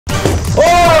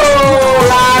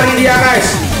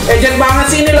Ejen banget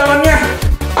sih ini lawannya.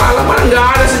 Alamak, nggak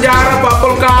ada sejarah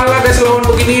Pakpol kalah guys lawan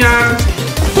beginian.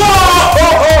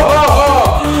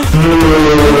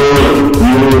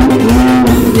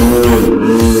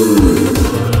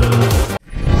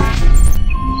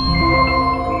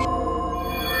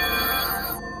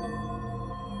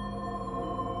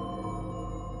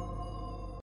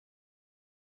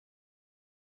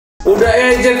 Udah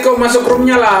ejen kau masuk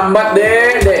roomnya lambat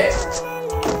dek.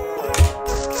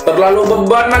 Terlalu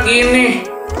beban lagi ini.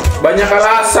 Banyak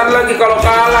alasan lagi kalau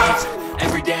kalah.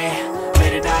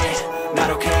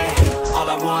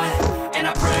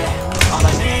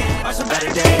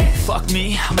 Fuck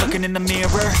me, I'm looking in the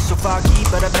mirror, so foggy,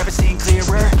 but I've never seen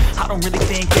clearer. I don't really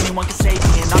think anyone can save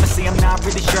me, and honestly I'm not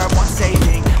really sure I want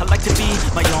saving. I like to be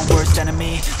my own worst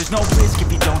enemy. There's no risk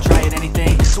if you don't try at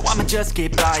anything, so I'ma just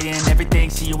keep buying everything.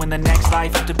 See you in the next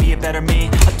life, have to be a better me.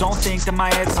 I don't think that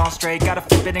my head's on straight, gotta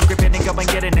flip it and grip it and go and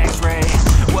get an x-ray.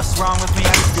 What's wrong with me,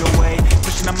 I just feel weight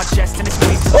pushing on my chest and it's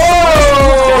squeezing.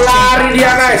 Oh, lari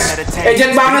dia guys.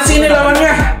 Ejen banget sih ini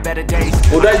lawannya.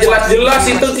 Udah jelas-jelas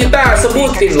itu kita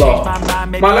sebutin loh.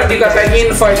 Malah dikatain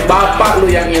invite, bapak lu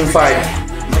yang invite.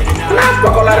 Kenapa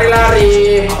kok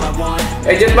lari-lari?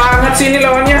 Ejen banget sih ini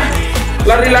lawannya.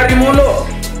 Lari-lari mulu.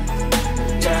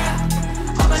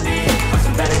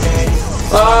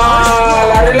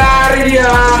 Lari-lari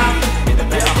dia.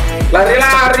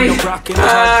 Lari-lari.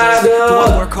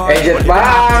 Aduh, ejen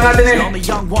banget ini.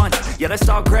 Ejen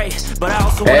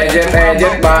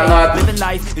banget.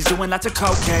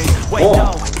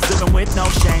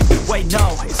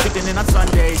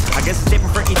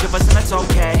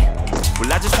 Well,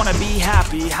 I just wanna be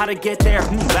happy. How to get there?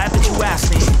 Glad that you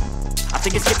asked me. I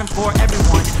think it's different for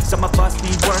everyone. Some of us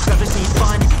need work, others need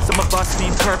fun. Some of us need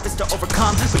purpose to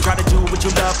overcome. But try to do what you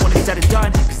love when it's said and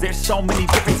done. Cause there's so many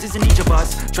differences in each of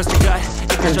us. Trust your gut, it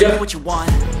can show you what you want.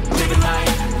 Living life,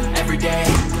 every day,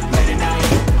 late at night,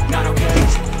 not okay.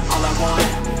 All I want,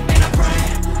 and I pray,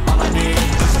 all I need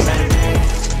are some better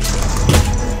days.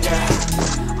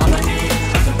 Yeah, all I need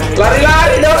are some better days.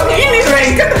 Lari-lari dong, ini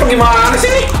rengket apa gimana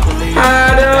sih nih?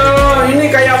 Aduh, ini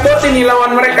kayak bot ini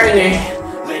lawan mereka ini.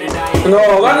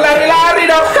 No, kan lari-lari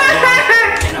dong.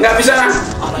 Nggak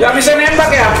bisa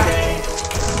nembak ya.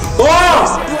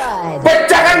 Oh,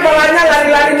 pecah kan palanya,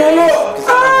 lari-lari mulu.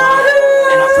 Aduh.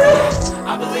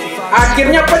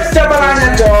 Akhirnya pecah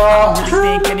palanya, cok.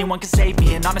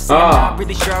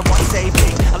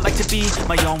 I like to be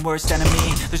my own worst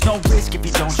enemy. There's no risk if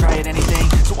you don't try at anything,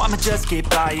 so I'ma just keep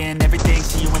buying everything.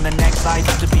 See you in the next life,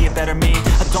 have to be a better me.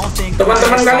 I don't think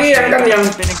teman-teman kalian kan yang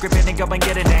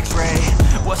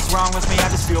what's wrong with me, I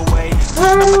just feel weight.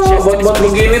 Bot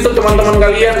begini tuh teman-teman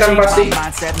kalian kan pasti.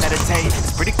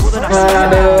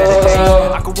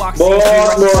 Bot.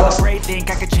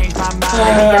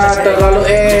 Terlalu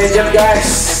ejen guys.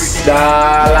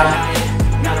 Dalam.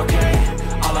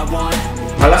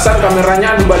 Alasan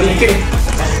kameranya dibalikin.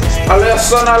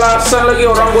 Alasan lagi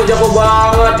orang gue jago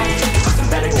banget.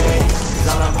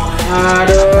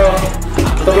 Aduh,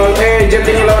 terlalu ejen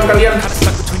ini lawan kalian.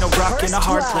 In a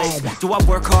hard place, do I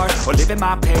work hard or live at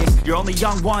my pace? You're only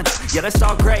young once, yeah that's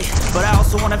all great, but I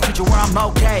also want a future where I'm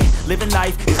okay. Living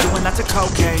life is doing lots of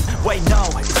cocaine. Wait no,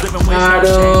 it's living with no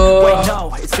shame. Wait no,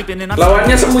 it's sleeping in on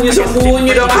lawannya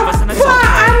sembunyi-sembunyi dong. Apaan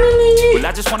ini? Well,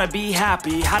 I just wanna be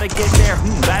happy. How to get there?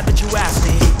 Glad that you asked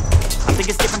me. I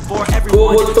think it's different for Gue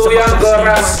everyone. butuh yang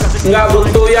keras, nggak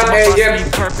butuh yang ejen.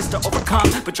 Purpose to overcome,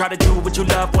 but try to do what you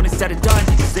love when it's said and done.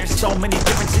 Cause there's so many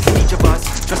differences in each of us.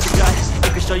 Trust your gut,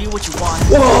 it can show you what you want.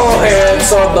 Wow,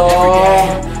 headshot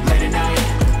dong.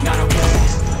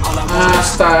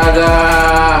 Astaga,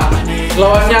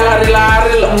 lawannya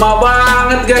lari-lari, lemah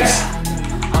banget guys.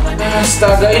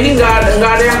 Astaga, ini nggak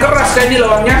ada yang keras kayak di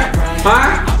lawannya.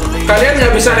 Hah? Kalian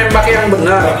nggak bisa nembak yang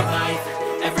benar.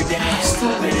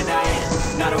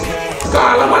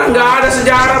 Kalah, mana nggak ada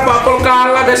sejarah Pakpol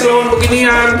kalah guys lawan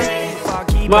beginian.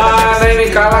 Mana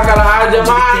ini kalah aja,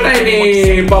 mana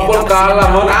ini Pakpol kalah,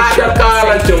 mana ada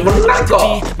kalah, cuma menang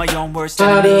kok.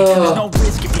 Aduh.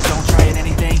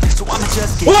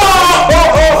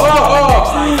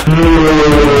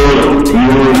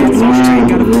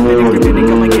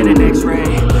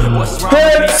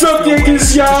 Headshot ya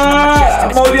guys ya.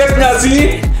 Mau lihat nggak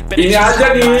sih? Ini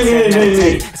aja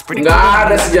nih. Nggak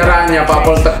ada sejarahnya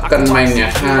Pakpol tekan mainnya.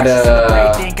 Ada.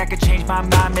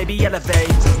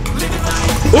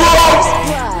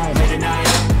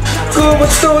 Ku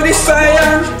butuh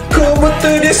disayang, ku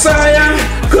butuh disayang,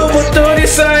 ku butuh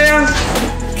disayang.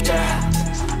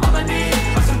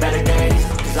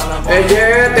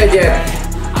 Ejet.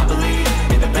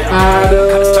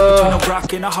 Aduh. no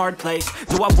rock in a hard place.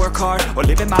 Do I work hard or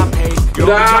live in my pace? Gak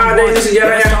ada ini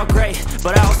sejarahnya.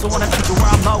 But I also wanna think where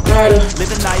I'm okay.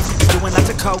 Living life, doing lots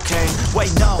of cocaine.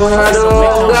 Wait, no.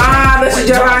 Aduh, gak ada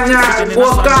sejarahnya.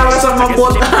 Gua kalah sama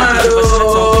bot.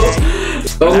 Aduh.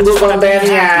 Tunggu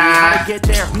kontennya.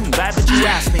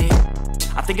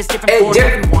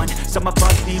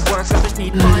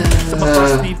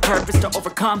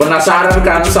 Penasaran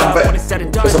kan sampai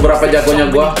seberapa jagonya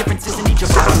gua?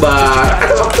 Sabar,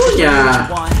 ada waktunya.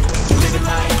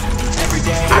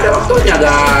 Ada waktunya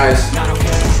guys.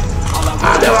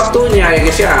 Ada waktunya ya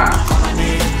guys ya.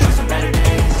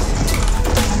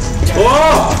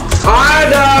 Oh,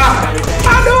 ada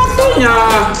waktunya.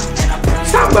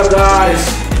 Sabar guys.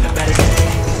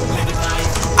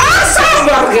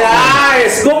 Sabar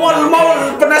guys. Gue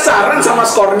mau penasaran sama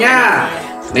skornya.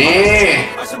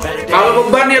 Nih, kalau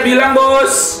beban ya bilang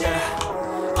bos.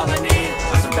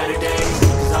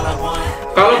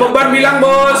 Kalau beban bilang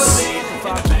bos.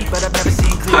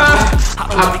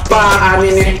 Apaan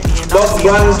ini?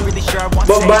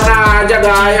 Beban aja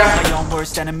gaya.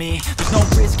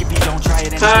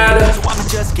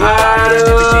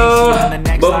 Aduh,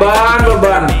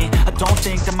 beban.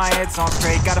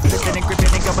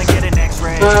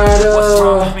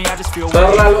 Aduh,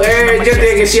 terlalu ejet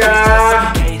ya guys ya.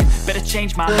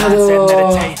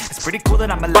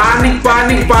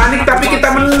 Panik tapi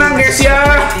kita menang guys ya.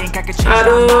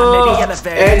 Aduh,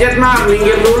 ejet mah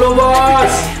minggir dulu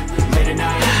bos.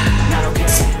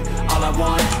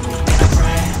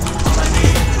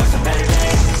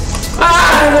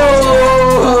 Aduh,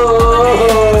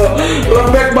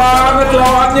 lembek banget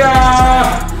lawannya.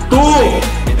 Tuh,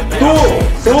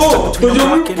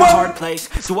 74.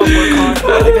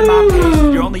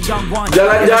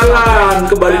 Jalan-jalan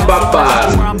ke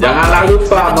Balikpapan. Janganlah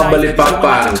lupa membeli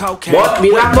papan. Bot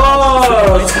bilang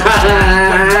bos.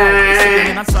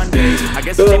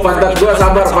 Tuh pantat gua,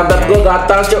 sabar, pantat gua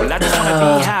gatal cok.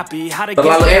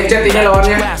 Terlalu ecet ini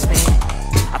lawannya.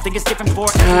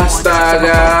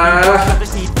 Astaga.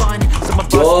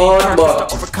 Bot.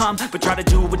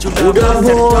 Udah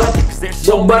bot.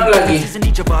 Beban lagi.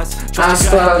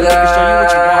 Astaga.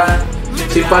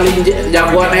 Si paling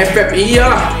jagoan FF. Iya.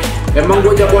 Emang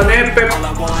gue jagoan FF.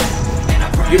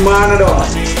 Gimana dong?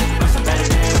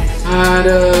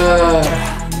 Aduh.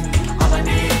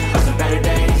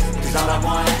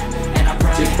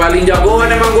 Si paling jagoan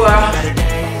emang gue.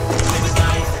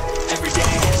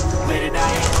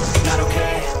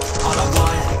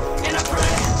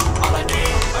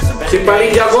 Si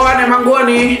paling jagoan emang gua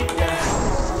nih.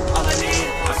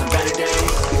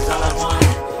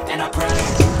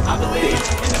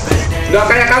 Gak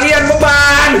kayak kalian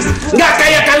beban. Gak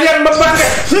kayak kalian beban.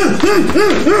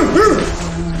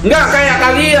 Gak kayak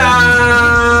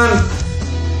kalian.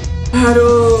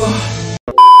 Aduh.